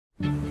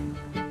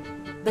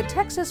The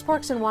Texas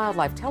Parks and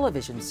Wildlife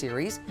television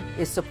series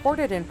is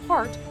supported in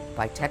part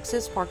by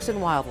Texas Parks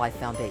and Wildlife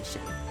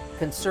Foundation,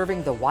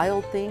 conserving the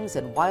wild things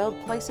and wild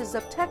places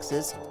of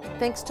Texas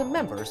thanks to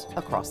members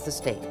across the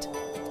state.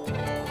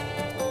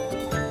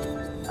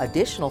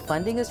 Additional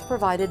funding is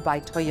provided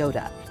by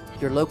Toyota.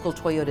 Your local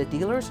Toyota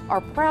dealers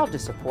are proud to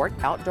support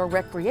outdoor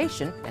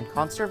recreation and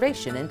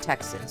conservation in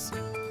Texas.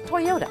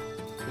 Toyota,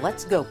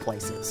 let's go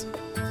places.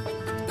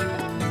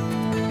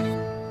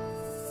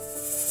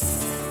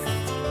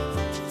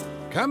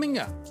 Coming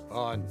up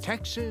on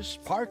Texas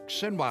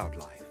Parks and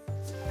Wildlife.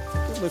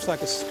 It looks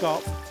like a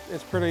scalp.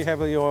 It's pretty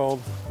heavily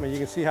oiled. I mean, you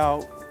can see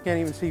how, you can't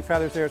even see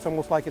feathers there. It's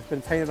almost like it's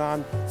been painted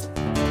on.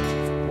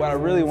 What I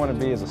really want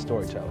to be is a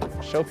storyteller.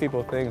 Show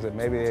people things that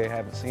maybe they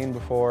haven't seen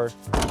before.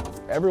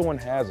 Everyone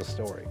has a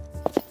story.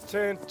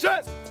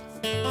 Attention!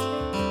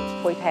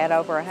 We've had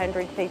over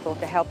 100 people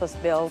to help us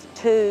build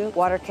 2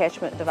 water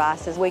catchment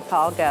devices we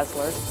call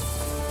Guzzlers.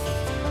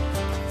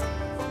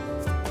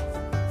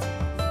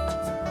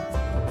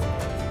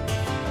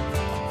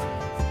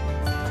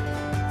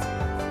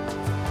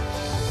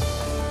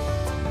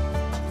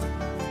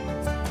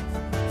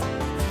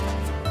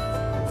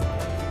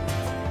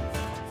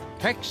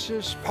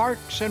 Texas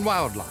Parks and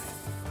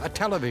Wildlife, a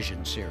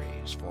television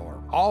series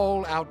for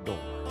all outdoors.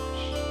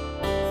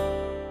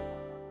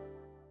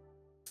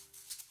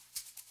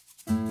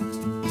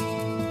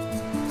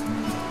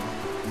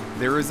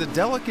 There is a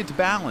delicate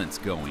balance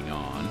going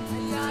on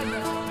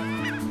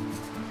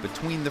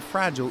between the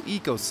fragile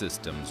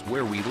ecosystems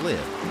where we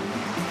live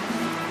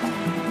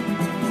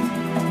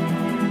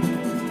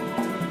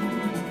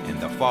and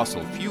the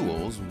fossil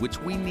fuels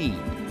which we need.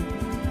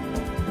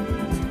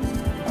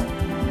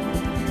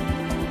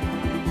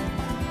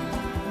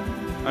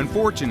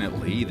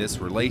 Unfortunately, this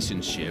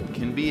relationship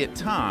can be at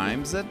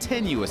times a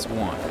tenuous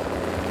one.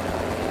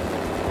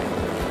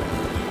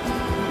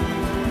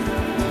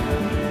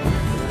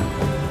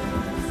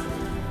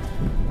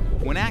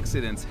 When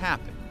accidents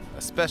happen,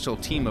 a special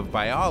team of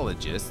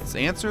biologists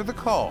answer the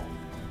call.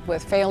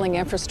 With failing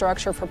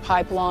infrastructure for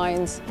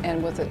pipelines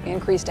and with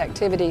increased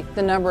activity,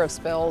 the number of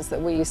spills that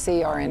we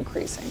see are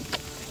increasing.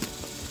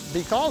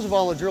 Because of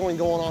all the drilling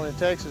going on in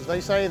Texas, they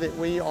say that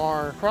we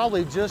are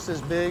probably just as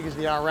big as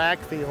the Iraq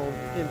field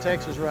in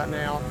Texas right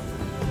now.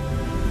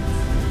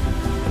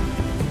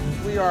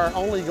 We are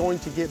only going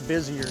to get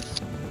busier.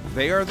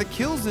 They are the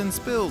Kills and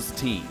Spills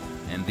team,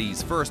 and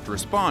these first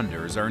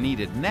responders are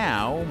needed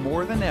now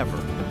more than ever.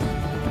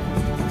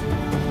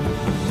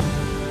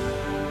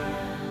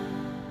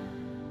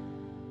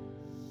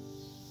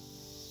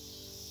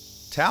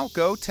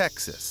 Talco,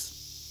 Texas.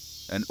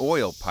 An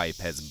oil pipe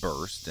has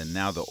burst, and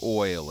now the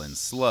oil and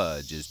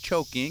sludge is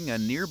choking a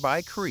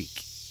nearby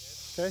creek.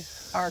 Okay.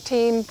 Our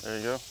team There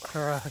you go.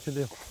 All right, good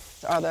deal.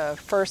 are the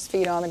first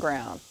feet on the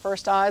ground,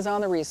 first eyes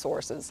on the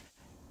resources.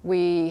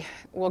 We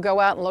will go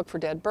out and look for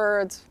dead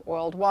birds,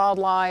 oiled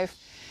wildlife,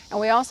 and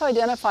we also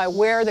identify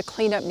where the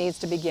cleanup needs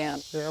to begin.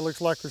 Yeah, it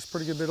looks like there's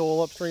pretty good bit of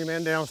oil upstream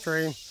and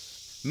downstream.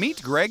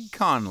 Meet Greg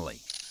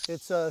Conley.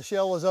 Its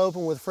shell is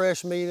open with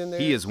fresh meat in there.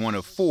 He is one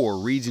of 4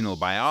 regional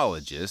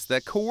biologists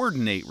that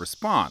coordinate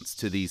response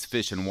to these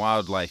fish and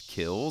wildlife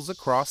kills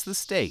across the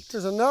state.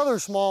 There's another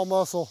small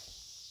mussel.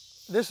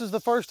 This is the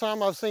first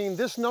time I've seen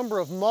this number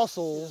of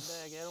mussels,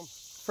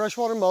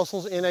 freshwater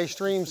mussels, in a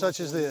stream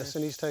such as this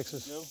in East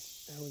Texas.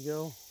 There we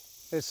go.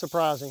 It's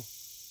surprising.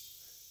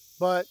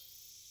 But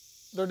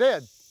they're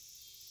dead.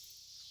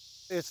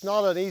 It's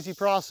not an easy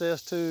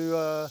process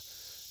to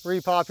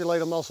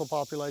repopulate a mussel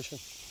population.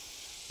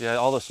 Yeah,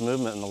 all this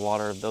movement in the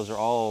water, those are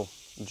all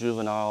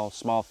juvenile,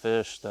 small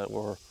fish that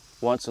were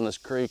once in this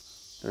creek.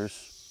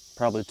 There's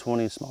probably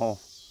 20 small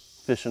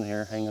fish in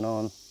here hanging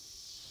on.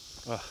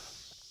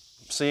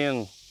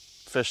 Seeing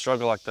fish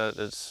struggle like that,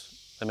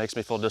 it makes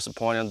me feel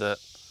disappointed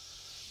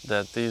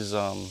that these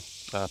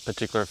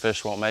particular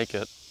fish won't make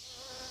it.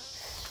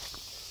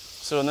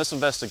 So in this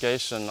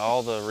investigation,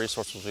 all the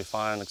resources we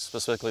find,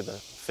 specifically the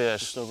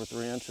fish, just over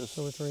 3 inches.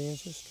 Over 3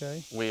 inches,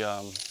 okay. We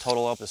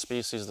total up the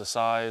species, the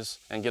size,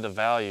 and get a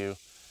value,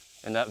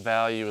 and that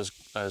value is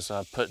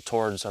put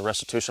towards a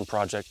restitution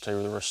project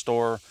to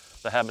restore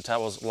the habitat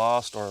was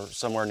lost or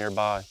somewhere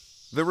nearby.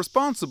 The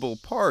responsible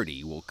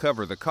party will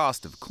cover the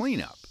cost of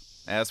cleanup.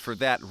 As for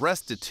that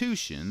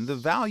restitution, the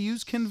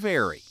values can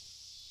vary.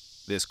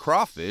 This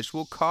crawfish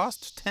will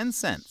cost 10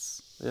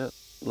 cents. Yeah, a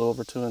little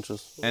over 2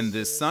 inches. And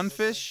this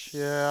sunfish?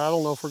 Yeah, I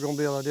don't know if we're going to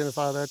be able to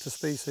identify that to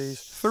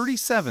species.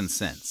 37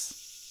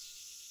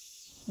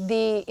 cents.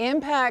 The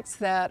impacts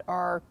that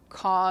are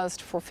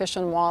caused for fish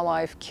and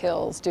wildlife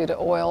kills due to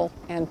oil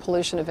and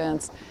pollution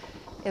events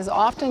is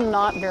often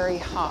not very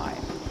high.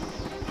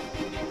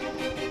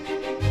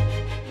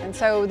 And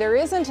so there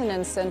isn't an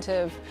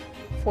incentive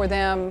for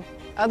them,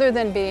 other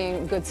than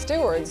being good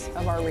stewards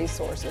of our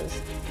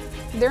resources.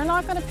 They're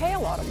not going to pay a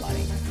lot of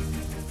money.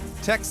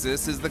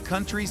 Texas is the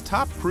country's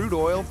top crude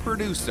oil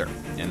producer,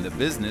 and the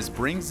business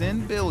brings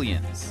in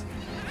billions.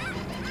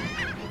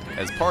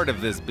 As part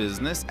of this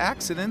business,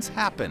 accidents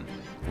happen,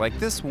 like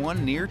this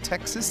one near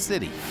Texas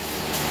City.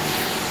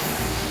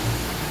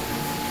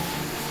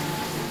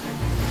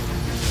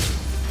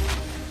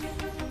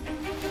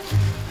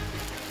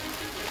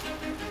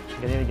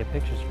 need to get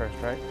pictures first,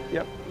 right?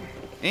 Yep.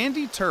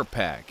 Andy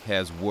Turpak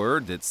has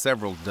word that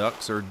several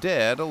ducks are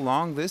dead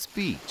along this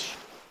beach.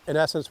 In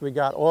essence, we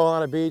got oil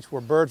on a beach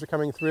where birds are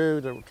coming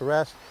through to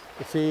rest,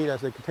 to feed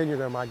as they continue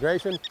their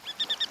migration.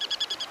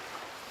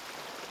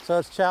 So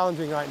it's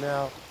challenging right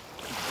now.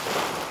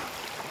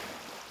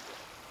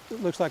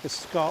 It looks like a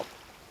scalp.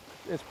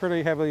 It's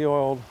pretty heavily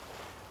oiled.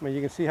 I mean,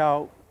 you can see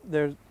how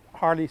there's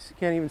hardly,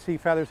 can't even see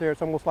feathers there.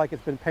 It's almost like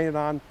it's been painted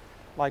on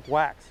like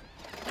wax.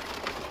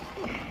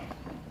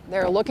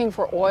 They're looking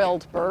for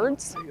oiled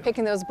birds,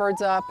 picking those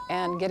birds up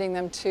and getting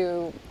them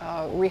to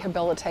a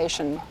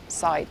rehabilitation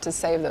site to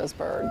save those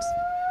birds.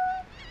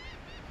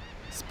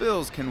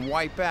 Spills can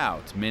wipe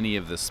out many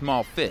of the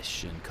small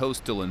fish and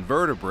coastal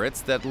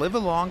invertebrates that live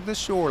along the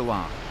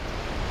shoreline.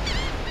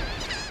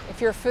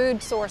 If your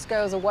food source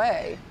goes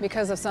away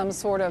because of some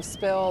sort of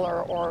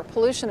spill or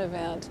pollution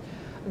event,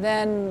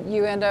 then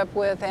you end up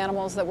with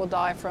animals that will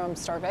die from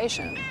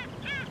starvation.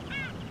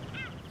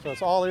 So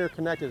it's all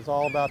interconnected. It's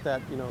all about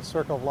that,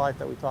 circle of life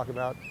that we talk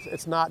about.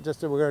 It's not just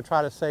that we're going to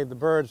try to save the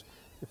birds.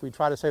 If we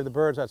try to save the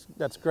birds,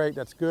 that's great,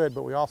 that's good,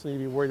 but we also need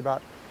to be worried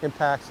about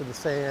impacts of the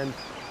sand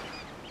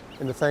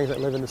and the things that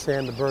live in the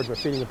sand the birds are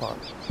feeding upon.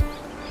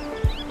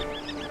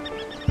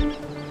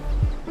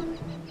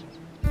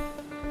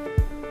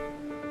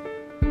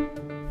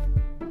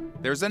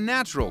 There's a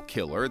natural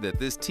killer that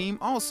this team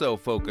also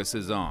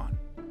focuses on.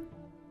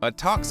 A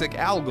toxic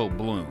algal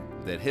bloom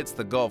that hits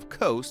the Gulf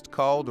Coast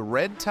called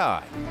red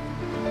tide.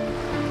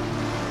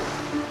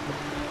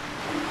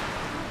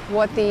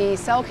 What the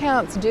cell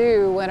counts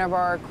do whenever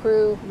our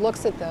crew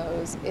looks at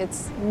those,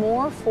 it's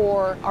more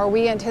for, are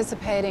we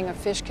anticipating a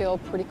fish kill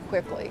pretty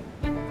quickly?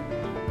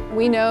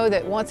 We know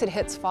that once it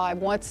hits 5,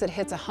 once it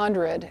hits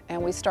 100,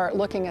 and we start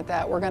looking at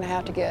that, we're going to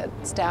have to get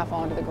staff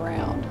onto the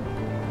ground.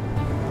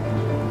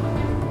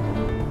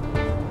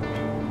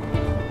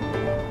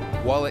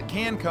 While it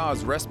can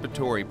cause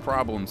respiratory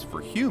problems for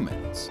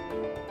humans,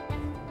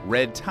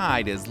 red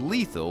tide is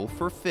lethal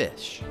for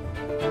fish.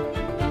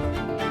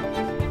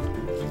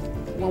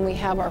 When we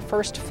have our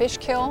first fish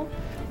kill,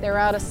 they're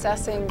out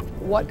assessing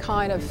what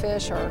kind of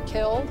fish are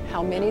killed,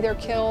 how many they're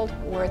killed,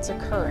 where it's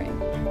occurring,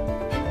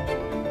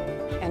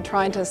 and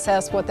trying to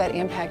assess what that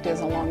impact is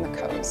along the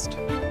coast.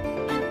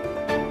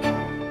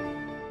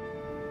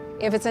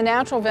 If it's a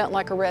natural event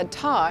like a red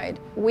tide,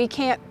 we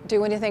can't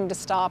do anything to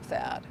stop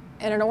that.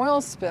 In an oil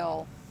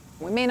spill,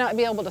 we may not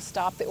be able to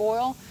stop the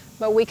oil,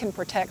 but we can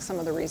protect some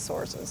of the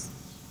resources.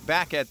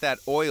 Back at that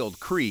oiled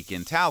creek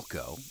in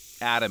Talco,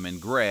 Adam and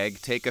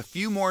Greg take a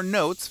few more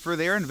notes for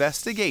their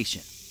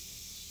investigation.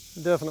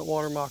 Definite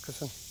water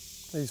moccasin.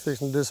 He's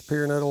fixing to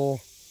disappear in that oil.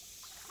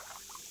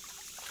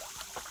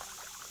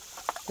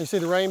 You see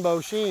the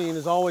rainbow sheen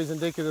is always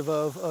indicative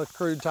of a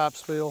crude type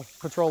spill,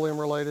 petroleum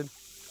related.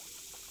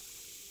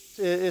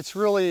 It's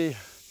really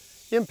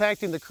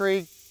impacting the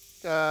creek.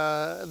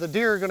 The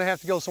deer are going to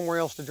have to go somewhere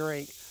else to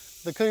drink.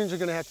 The coons are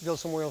going to have to go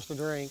somewhere else to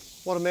drink.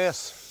 What a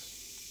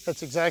mess.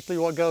 That's exactly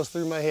what goes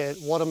through my head.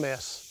 What a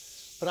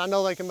mess. But I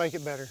know they can make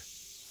it better.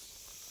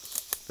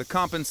 The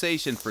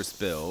compensation for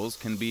spills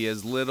can be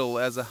as little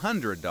as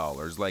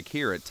 $100 like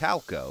here at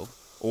Talco,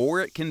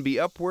 or it can be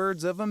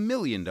upwards of $1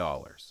 million.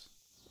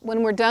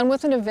 When we're done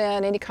with an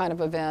event, any kind of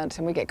event,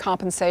 and we get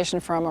compensation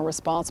from a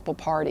responsible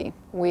party,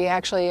 we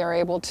actually are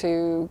able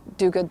to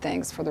do good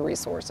things for the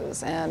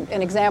resources. And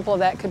an example of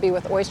that could be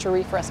with oyster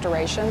reef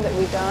restoration that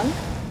we've done.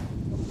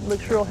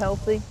 Looks real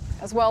healthy.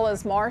 As well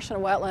as marsh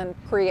and wetland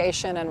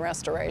creation and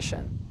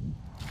restoration.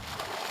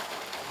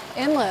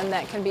 Inland,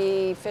 that can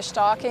be fish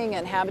stocking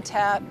and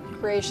habitat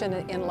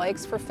creation in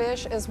lakes for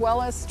fish, as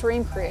well as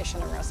stream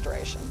creation and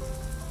restoration.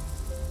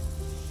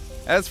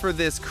 As for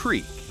this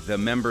creek, the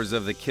members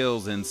of the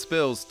Kills and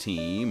Spills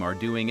team are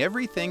doing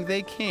everything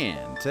they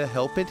can to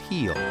help it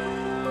heal.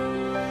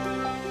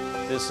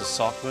 This is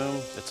sock boom.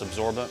 It's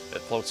absorbent.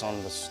 It floats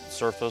on the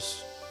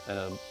surface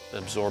and it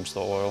absorbs the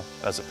oil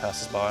as it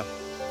passes by.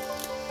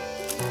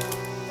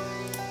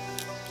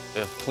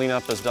 If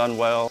cleanup is done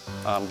well,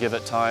 give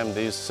it time,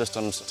 these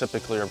systems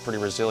typically are pretty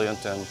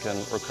resilient and can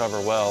recover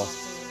well.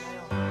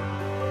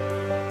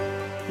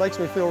 Makes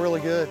me feel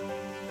really good.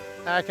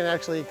 I can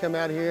actually come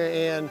out here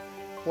and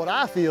what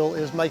I feel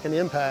is make an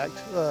impact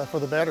for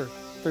the better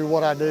through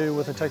what I do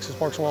with the Texas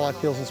Parks and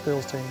Wildlife Kills and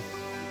Spills team.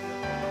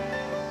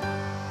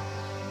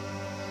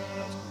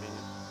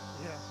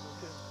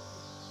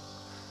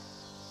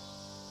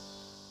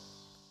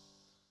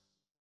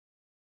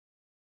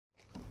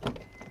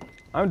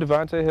 I'm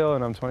Devontae Hill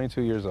and I'm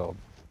 22 years old.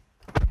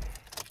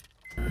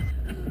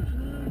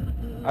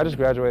 I just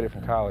graduated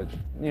from college,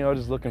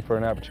 just looking for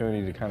an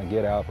opportunity to kind of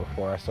get out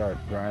before I start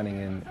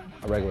grinding in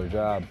a regular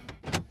job.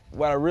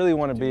 What I really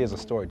want to be is a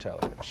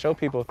storyteller. Show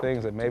people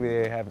things that maybe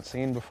they haven't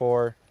seen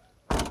before.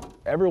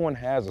 Everyone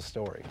has a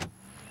story.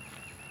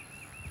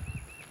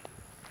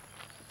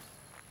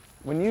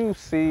 When you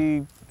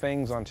see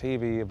things on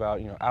TV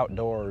about,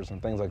 outdoors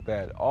and things like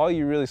that, all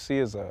you really see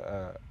is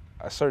a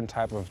certain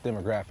type of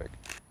demographic.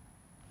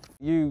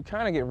 You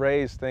kind of get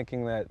raised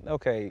thinking that,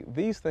 okay,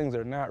 these things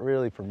are not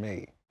really for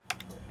me.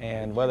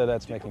 And whether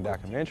that's making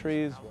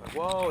documentaries.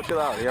 Whoa, chill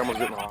out. Yeah, I'm gonna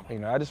get my arm. You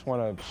know, I just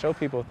want to show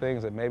people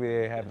things that maybe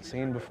they haven't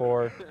seen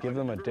before, give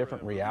them a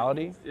different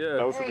reality.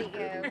 Yeah. There you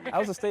go. I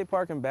was a state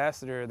park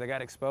ambassador that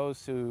got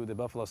exposed to the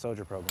Buffalo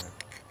Soldier program.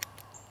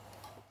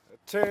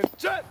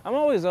 Attention! I'm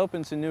always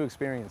open to new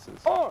experiences.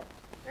 All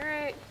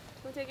right,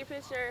 we'll take your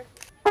picture.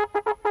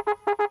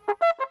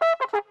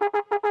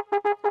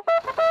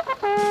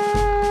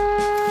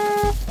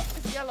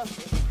 It's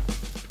yellowfish.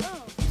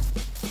 Oh.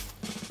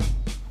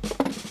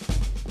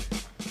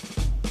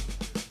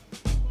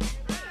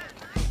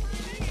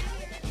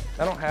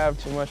 I don't have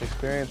too much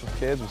experience with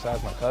kids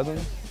besides my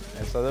cousins,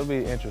 and so it'll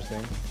be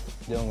interesting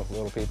dealing with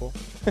little people.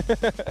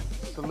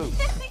 Salute.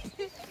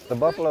 The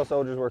Buffalo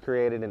Soldiers were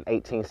created in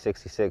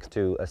 1866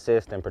 to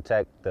assist and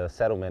protect the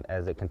settlement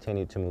as it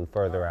continued to move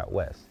further out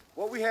west.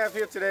 What we have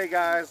here today,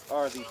 guys,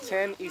 are the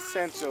 10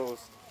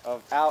 essentials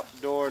of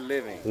outdoor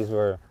living. These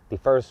were the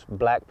first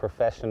black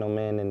professional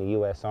men in the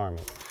U.S.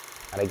 Army.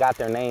 And they got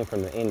their name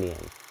from the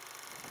Indians.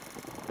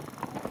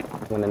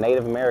 When the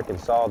Native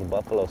Americans saw the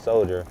Buffalo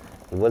Soldier,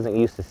 he wasn't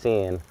used to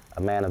seeing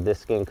a man of this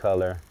skin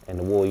color in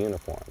the wool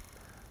uniform.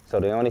 So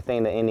the only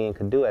thing the Indian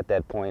could do at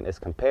that point is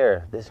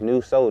compare this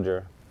new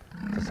soldier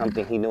to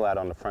something he knew out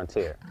on the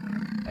frontier.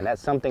 And that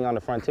something on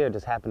the frontier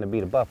just happened to be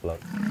the buffalo.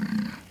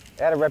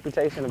 They had a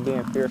reputation of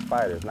being fierce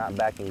fighters, not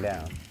backing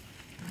down.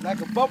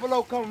 Like a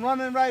buffalo come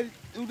running right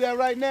through there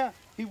right now,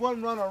 he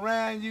won't run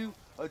around you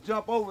or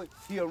jump over,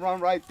 he'll run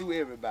right through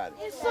everybody.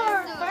 Yes,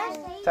 sir.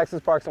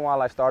 Texas Parks and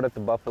Wildlife started the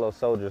Buffalo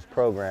Soldiers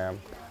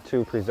program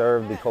to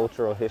preserve the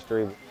cultural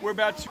history. We're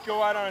about to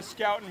go out on a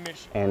scouting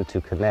mission. And to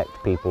connect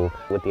people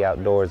with the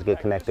outdoors, get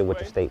connected with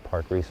the state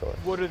park resource.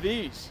 What are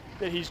these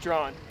that he's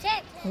drawn?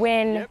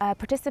 When a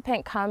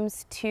participant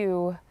comes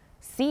to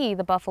see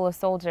the Buffalo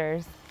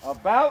Soldiers,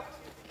 About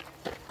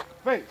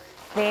face.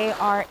 they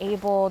are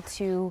able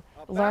to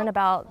learn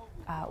about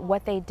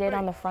what they did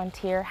on the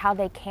frontier, how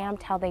they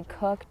camped, how they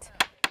cooked.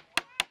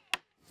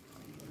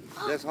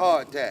 That's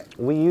hard tack.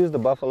 We use the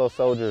Buffalo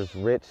Soldiers'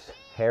 rich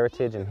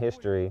heritage and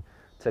history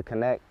to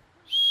connect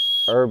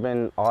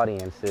urban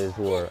audiences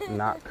who are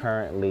not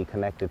currently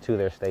connected to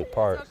their state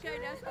parks,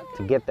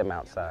 to get them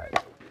outside.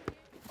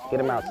 Get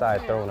them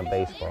outside throwing a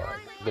baseball.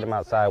 Get them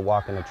outside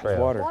walking the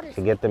trail.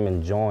 To get them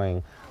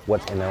enjoying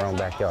what's in their own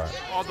backyard.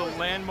 All the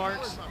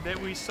landmarks that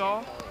we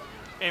saw,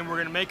 and we're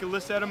gonna make a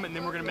list of them, and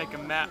then we're gonna make a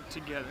map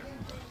together.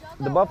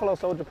 The Buffalo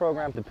Soldier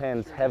program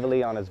depends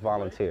heavily on its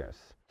volunteers.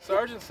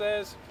 Sergeant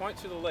says, point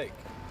to the lake.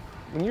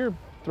 When you're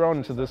thrown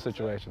into this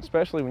situation,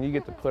 especially when you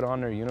get to put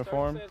on their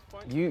uniform,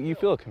 you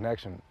feel a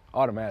connection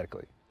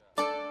automatically.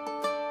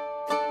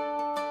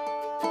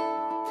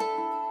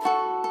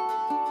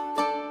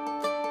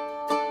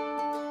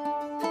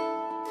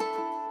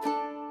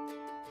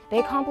 They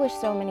accomplished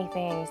so many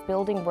things,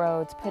 building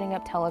roads, putting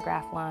up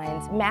telegraph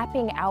lines,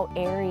 mapping out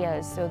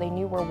areas so they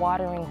knew where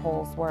watering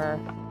holes were.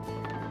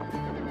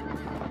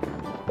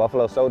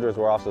 Buffalo Soldiers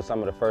were also some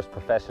of the first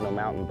professional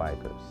mountain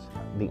bikers.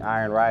 The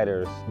Iron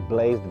Riders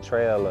blazed the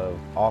trail of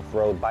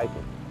off-road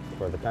biking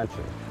for the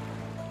country.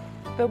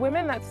 The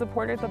women that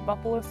supported the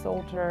Buffalo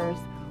Soldiers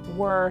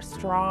were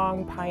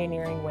strong,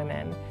 pioneering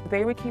women.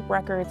 They would keep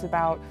records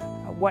about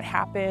what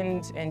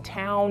happened in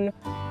town.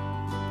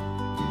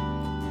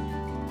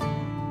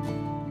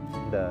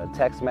 The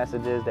text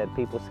messages that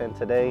people send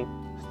today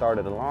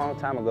started a long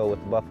time ago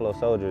with the Buffalo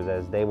Soldiers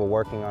as they were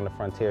working on the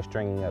frontier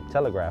stringing up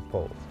telegraph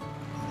poles.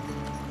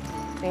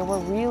 They were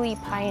really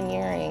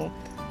pioneering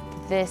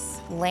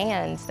this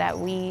land that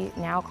we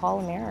now call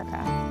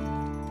America.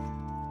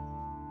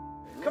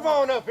 Come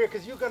on up here,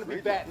 because you're going to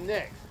be batting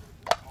next.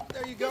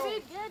 There you go.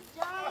 Good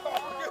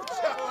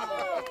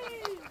job.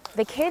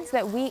 The kids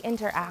that we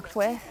interact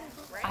with,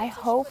 I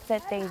hope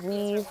that they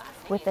leave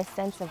with a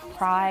sense of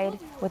pride,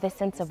 with a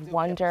sense of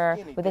wonder,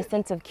 with a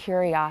sense of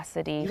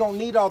curiosity. You don't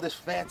need all this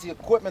fancy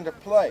equipment to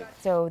play.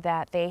 So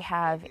that they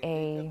have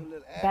a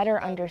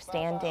better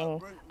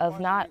understanding of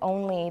not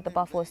only the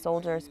Buffalo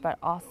Soldiers, but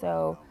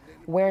also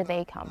where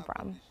they come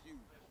from.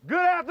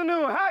 Good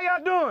afternoon. How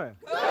y'all doing?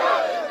 Good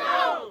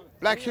afternoon.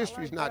 Black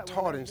history is not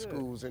taught in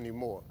schools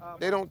anymore.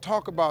 They don't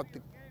talk about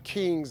the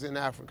kings in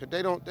Africa.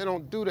 They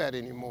don't do that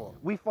anymore.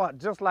 We fought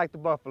just like the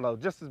buffalo,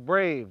 just as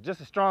brave,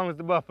 just as strong as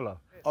the buffalo.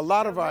 A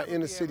lot of our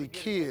inner city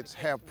kids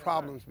have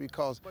problems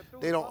because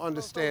they don't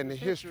understand the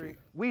history.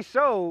 We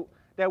showed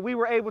that we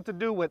were able to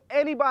do what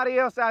anybody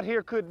else out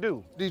here could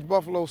do. These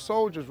Buffalo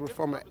Soldiers were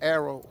from an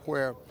era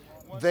where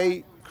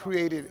they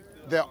created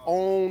their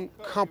own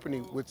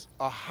company with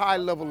a high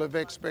level of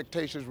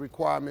expectations,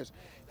 requirements,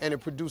 and it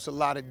produced a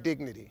lot of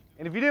dignity.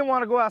 And if you didn't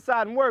want to go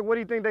outside and work, what do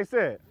you think they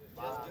said?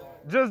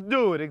 Just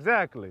do it,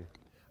 exactly.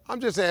 I'm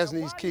just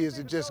asking these kids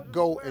to just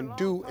go and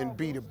do and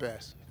be the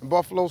best. And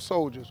Buffalo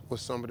Soldiers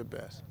was some of the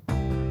best.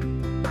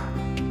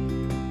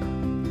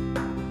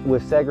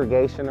 With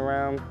segregation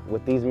around,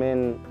 with these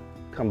men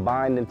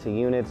combined into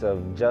units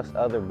of just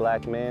other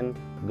black men,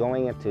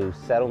 going into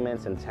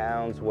settlements and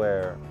towns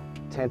where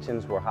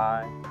tensions were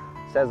high,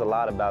 says a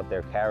lot about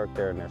their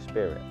character and their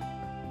spirit.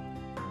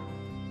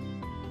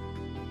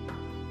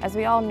 As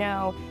we all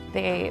know,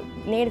 the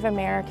Native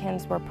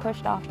Americans were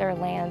pushed off their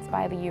lands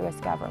by the U.S.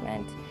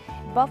 government.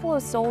 Buffalo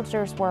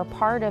Soldiers were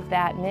part of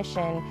that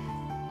mission,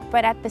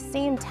 but at the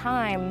same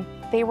time,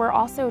 they were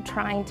also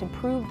trying to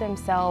prove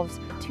themselves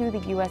to the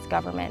U.S.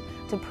 government,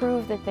 to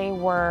prove that they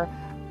were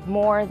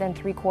more than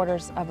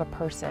 3/4 of a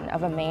person,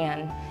 of a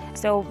man.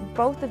 So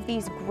both of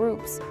these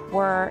groups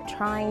were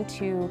trying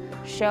to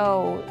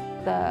show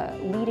the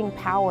leading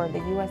power, the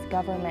U.S.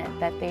 government,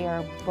 that they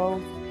are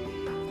both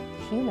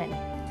human.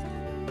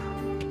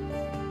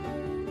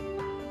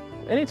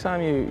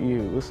 Anytime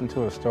you listen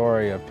to a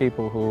story of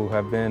people who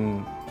have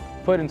been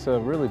put into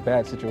really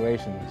bad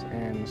situations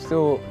and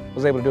still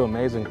was able to do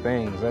amazing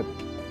things, that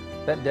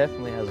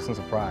definitely has a sense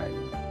of pride.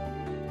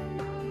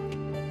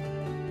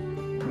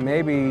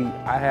 Maybe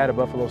I had a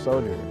Buffalo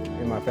Soldier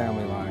in my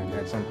family line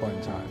at some point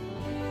in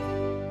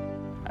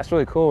time. That's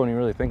really cool when you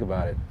really think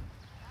about it.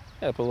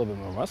 You gotta put a little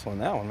bit more muscle in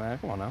that one, man.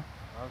 Come on now.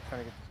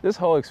 This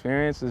whole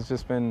experience has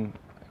just been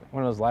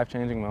one of those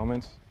life-changing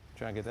moments.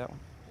 Trying to get that one?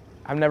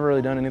 I've never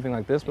really done anything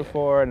like this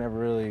before. I never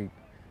really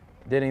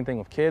did anything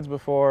with kids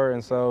before,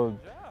 and so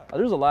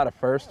there's a lot of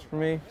firsts for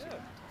me.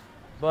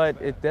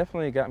 But it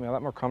definitely got me a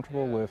lot more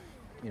comfortable with,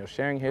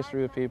 sharing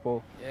history with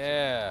people.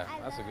 Yeah,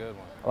 that's a good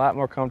one. A lot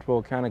more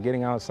comfortable kind of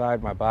getting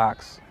outside my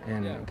box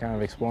and kind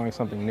of exploring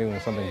something new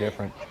and something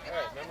different.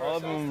 All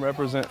of them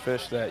represent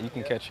fish that you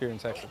can catch here in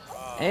Texas.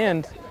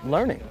 And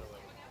learning.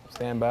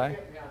 Stand by.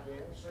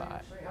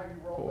 5,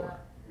 4,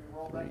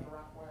 3,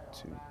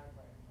 2.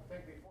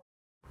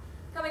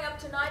 Coming up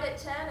tonight at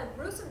 10, a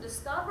gruesome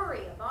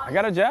discovery of I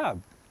got a job.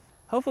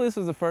 Hopefully this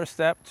is the first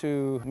step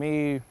to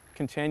me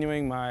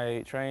continuing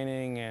my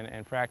training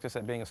and practice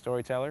at being a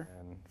storyteller.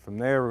 And from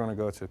there, we're going to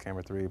go to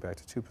camera 3, back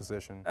to 2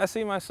 position. I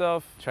see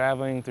myself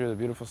traveling through the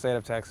beautiful state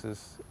of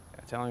Texas,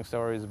 telling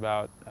stories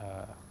about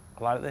a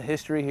lot of the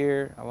history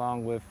here,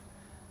 along with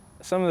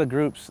some of the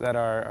groups that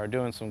are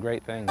doing some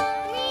great things.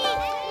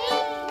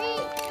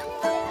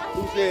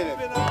 Who said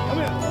it? Come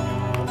here.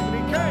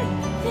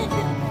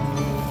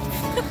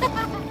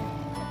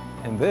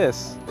 And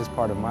this is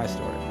part of my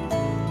story.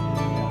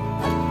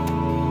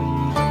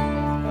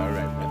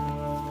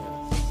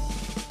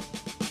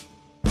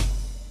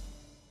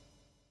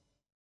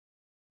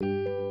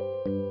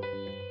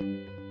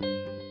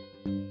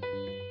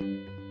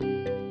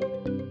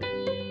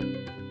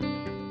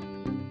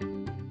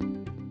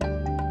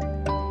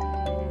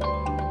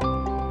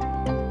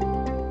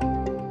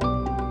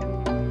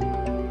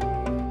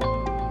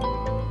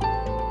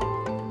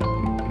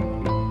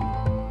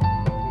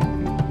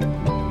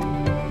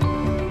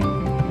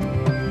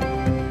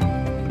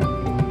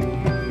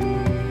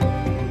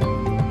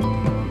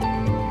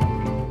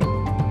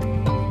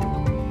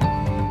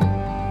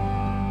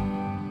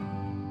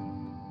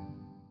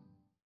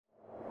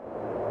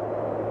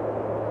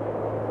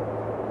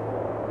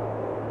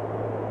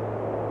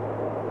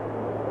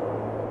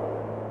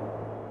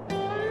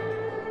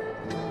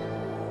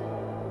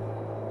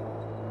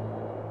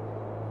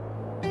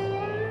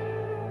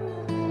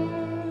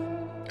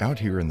 Out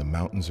here in the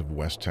mountains of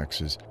West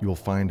Texas, you'll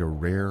find a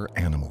rare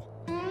animal.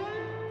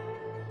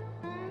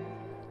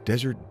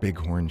 Desert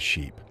bighorn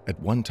sheep at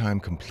one time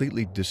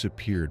completely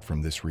disappeared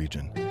from this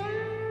region.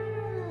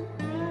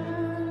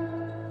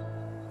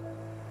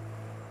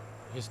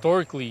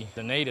 Historically,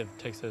 the native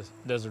Texas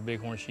desert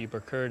bighorn sheep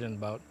occurred in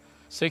about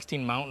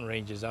 16 mountain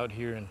ranges out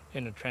here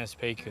in the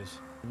Trans-Pecos,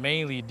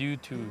 mainly due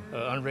to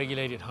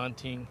unregulated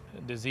hunting,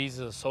 diseases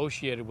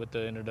associated with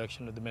the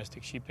introduction of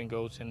domestic sheep and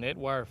goats, and net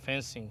wire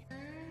fencing.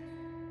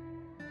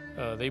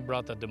 They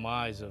brought the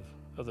demise of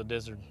the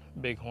desert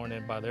bighorn,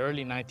 and by the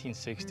early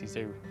 1960s,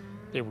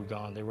 they were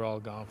gone. They were all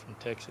gone from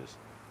Texas.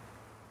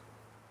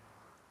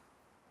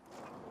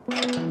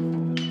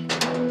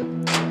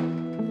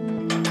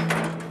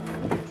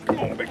 Come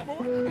on, big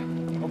boy.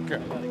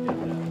 Okay.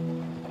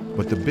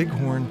 But the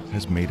bighorn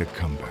has made a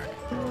comeback.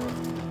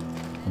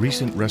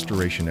 Recent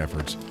restoration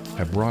efforts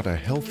have brought a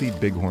healthy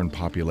bighorn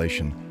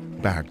population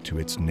back to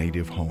its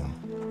native home.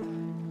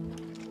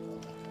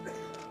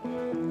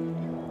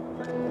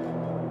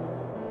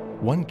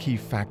 One key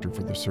factor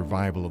for the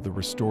survival of the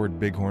restored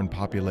bighorn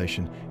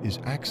population is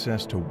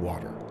access to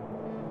water.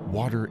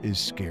 Water is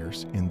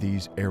scarce in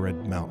these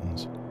arid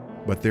mountains,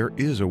 but there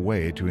is a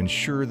way to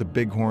ensure the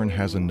bighorn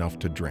has enough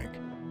to drink,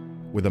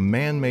 with a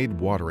man-made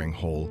watering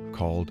hole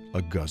called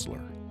a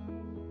guzzler.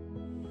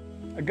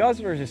 A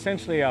guzzler is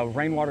essentially a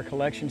rainwater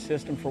collection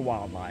system for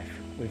wildlife.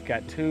 We've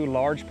got 2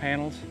 large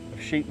panels of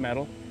sheet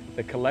metal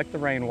that collect the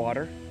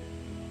rainwater,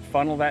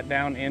 funnel that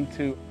down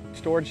into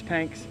storage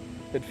tanks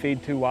that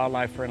feed 2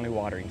 wildlife-friendly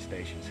watering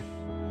stations.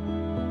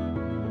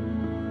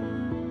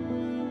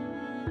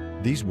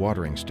 These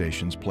watering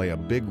stations play a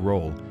big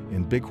role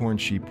in bighorn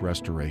sheep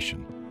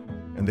restoration,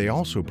 and they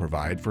also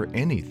provide for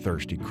any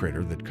thirsty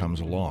critter that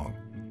comes along.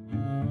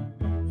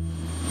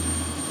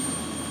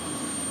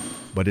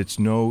 But it's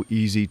no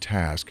easy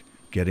task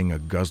getting a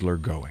guzzler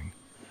going.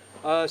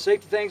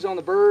 Safety things on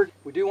the bird.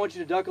 We do want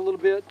you to duck a little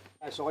bit.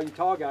 So all you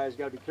tall guys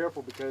got to be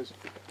careful because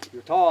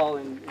you're tall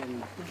and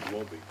you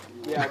won't be.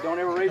 Yeah, don't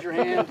ever raise your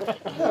hand.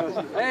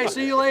 Hey,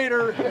 see you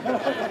later.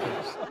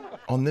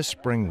 On this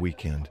spring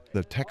weekend,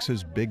 the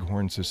Texas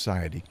Bighorn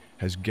Society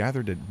has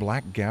gathered at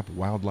Black Gap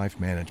Wildlife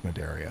Management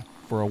Area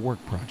for a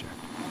work project.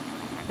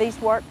 These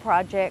work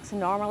projects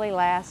normally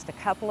last a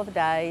couple of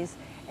days,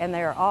 and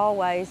they are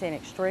always in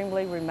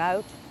extremely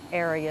remote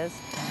areas.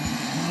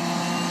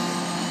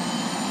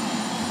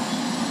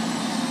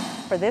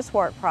 For this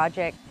work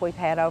project, we've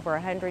had over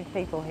 100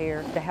 people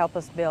here to help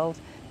us build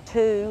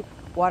 2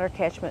 water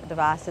catchment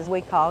devices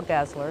we call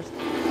Guzzlers.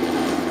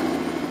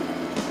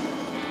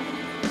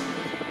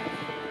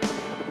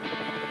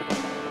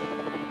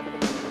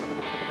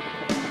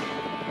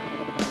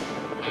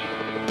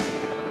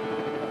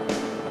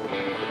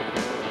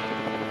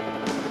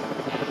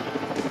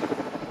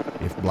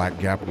 If Black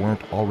Gap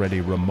weren't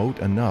already remote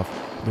enough,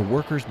 the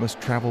workers must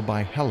travel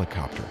by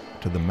helicopter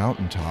to the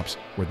mountaintops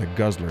where the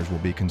Guzzlers will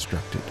be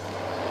constructed.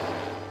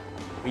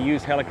 We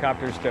use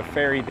helicopters to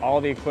ferry all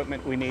the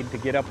equipment we need to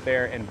get up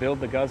there and build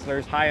the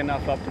Guzzlers high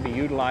enough up to be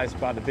utilized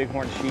by the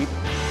bighorn sheep.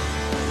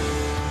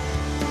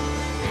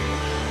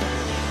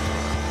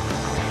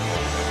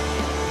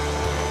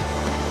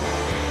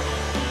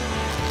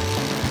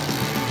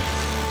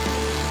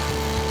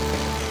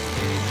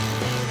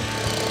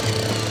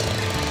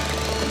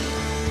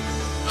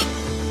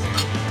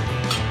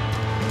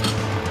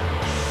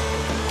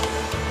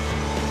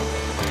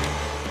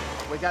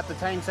 We got the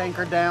tanks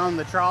anchored down,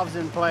 the troughs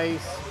in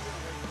place.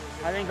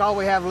 I think all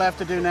we have left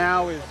to do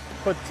now is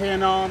put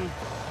tin on,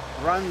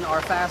 run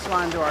our fast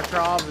line to our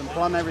troughs and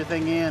plumb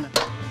everything in.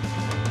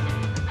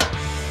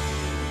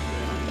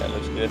 That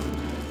looks good.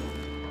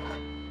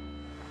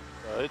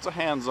 It's a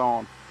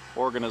hands-on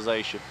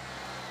organization.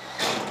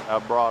 I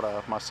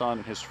brought my son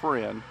and his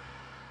friend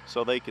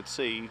so they could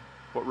see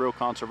what real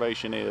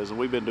conservation is, and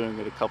we've been doing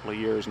it a couple of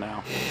years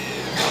now.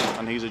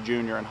 And he's a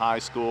junior in high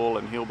school,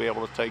 and he'll be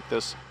able to take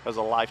this as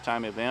a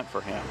lifetime event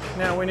for him.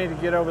 Now we need to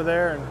get over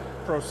there and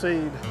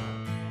proceed.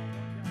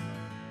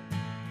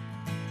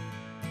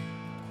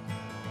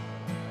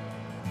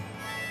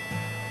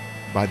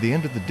 By the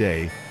end of the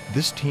day,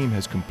 this team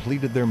has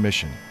completed their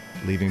mission,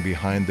 leaving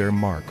behind their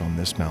mark on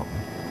this mountain.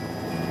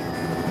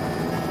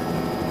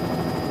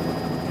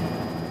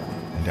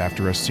 And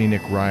after a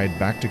scenic ride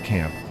back to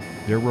camp,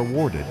 they're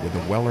rewarded with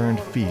a well-earned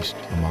feast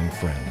among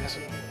friends.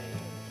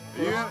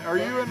 Are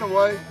you in the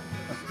way?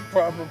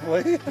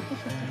 Probably.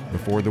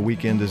 Before the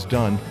weekend is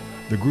done,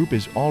 the group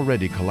is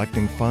already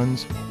collecting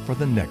funds for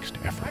the next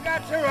effort. I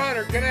got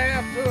 200. Can I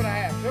have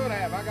 2.5?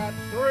 2.5. I got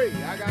 3.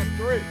 I got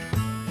 3.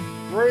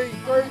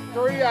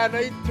 3. I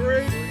need 3.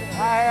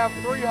 I have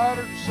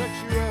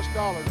 $306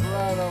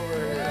 right over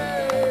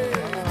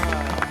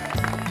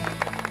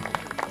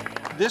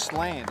here. This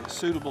land is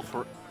suitable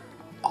for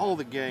all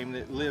the game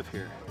that live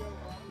here.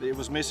 It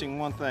was missing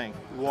one thing,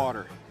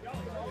 water,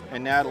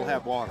 and now it'll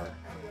have water.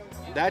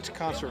 That's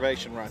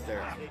conservation right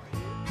there.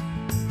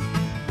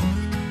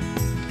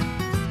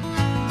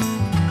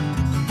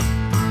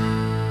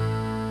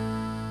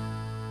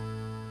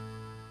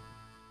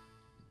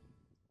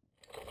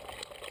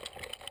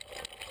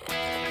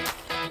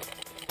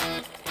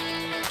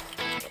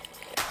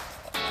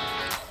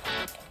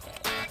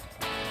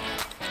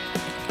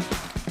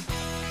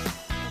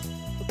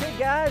 Okay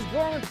guys,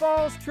 Gorman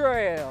Falls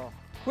Trail.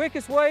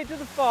 Quickest way to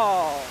the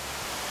fall.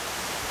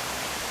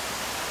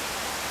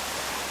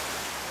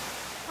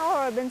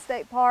 Colorado Bend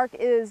State Park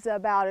is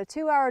about a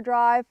 2-hour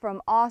drive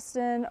from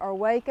Austin or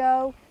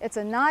Waco. It's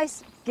a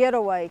nice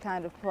getaway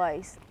kind of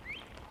place.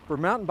 For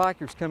mountain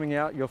bikers coming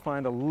out, you'll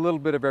find a little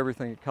bit of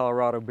everything at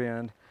Colorado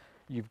Bend.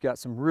 You've got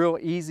some real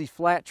easy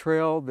flat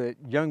trail that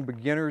young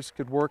beginners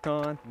could work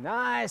on.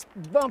 Nice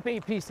bumpy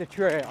piece of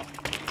trail.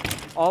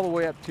 All the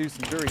way up to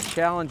some very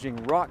challenging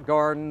rock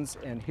gardens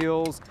and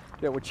hills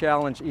that would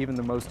challenge even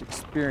the most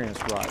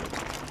experienced riders.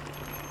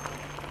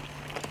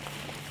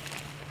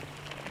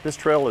 This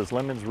trail is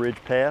Lemons Ridge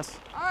Pass.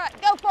 All right,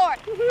 go for it.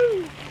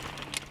 Woohoo!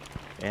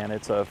 And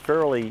it's a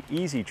fairly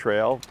easy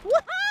trail.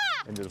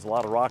 And there's a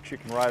lot of rocks you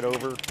can ride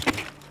over,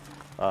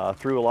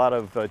 through a lot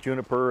of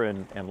juniper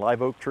and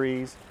live oak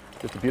trees.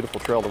 Just a beautiful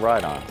trail to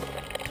ride on.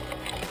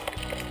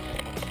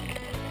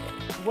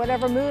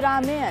 Whatever mood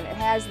I'm in, it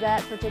has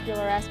that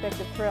particular aspect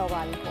of trail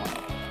riding for me.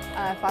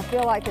 If I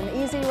feel like an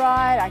easy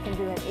ride, I can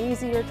do an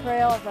easier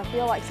trail. If I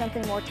feel like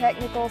something more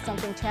technical,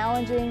 something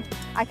challenging,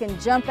 I can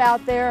jump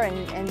out there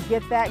and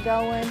get that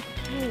going.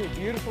 Ooh,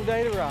 beautiful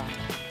day to ride.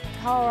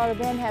 Colorado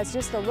Bend has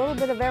just a little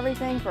bit of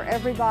everything for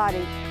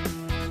everybody.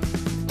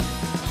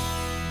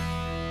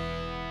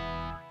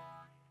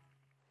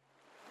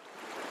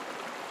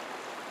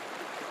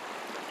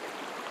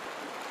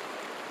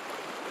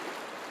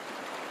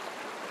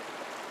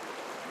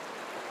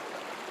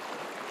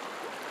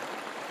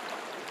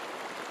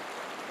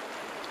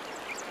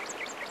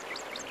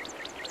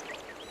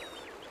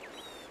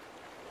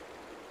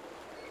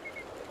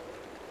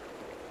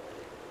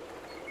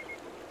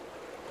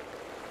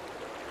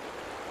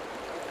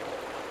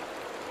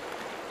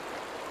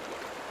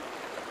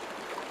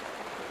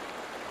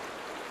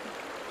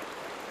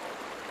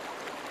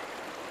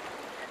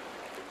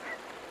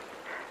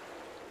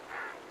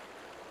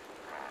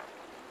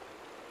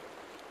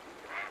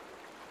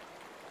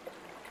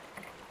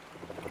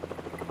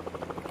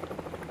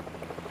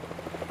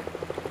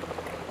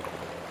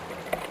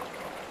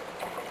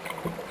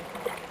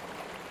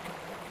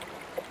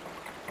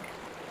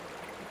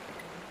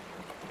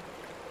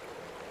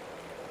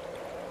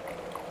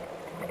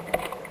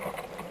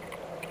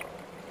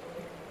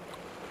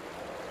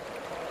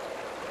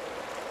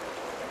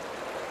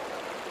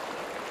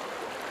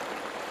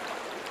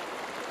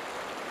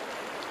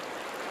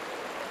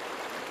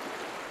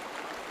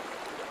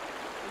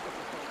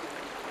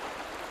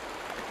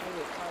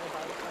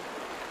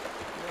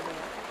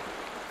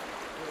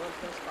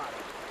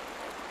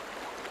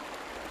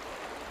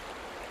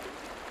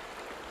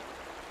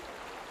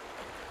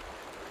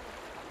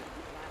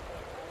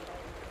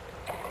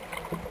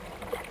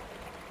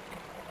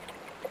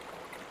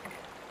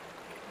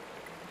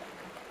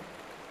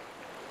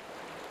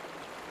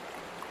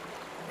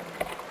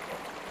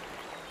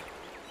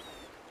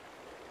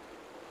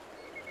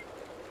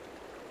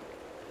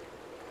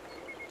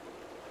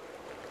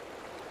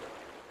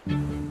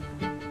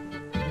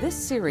 This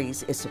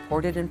series is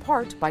supported in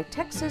part by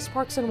Texas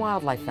Parks and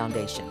Wildlife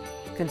Foundation,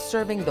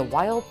 conserving the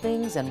wild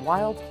things and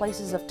wild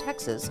places of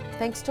Texas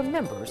thanks to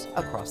members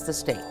across the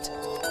state.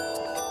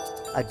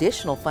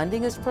 Additional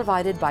funding is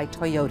provided by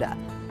Toyota.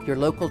 Your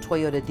local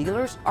Toyota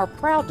dealers are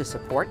proud to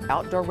support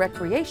outdoor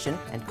recreation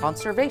and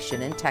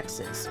conservation in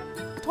Texas.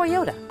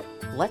 Toyota,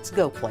 let's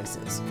go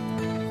places.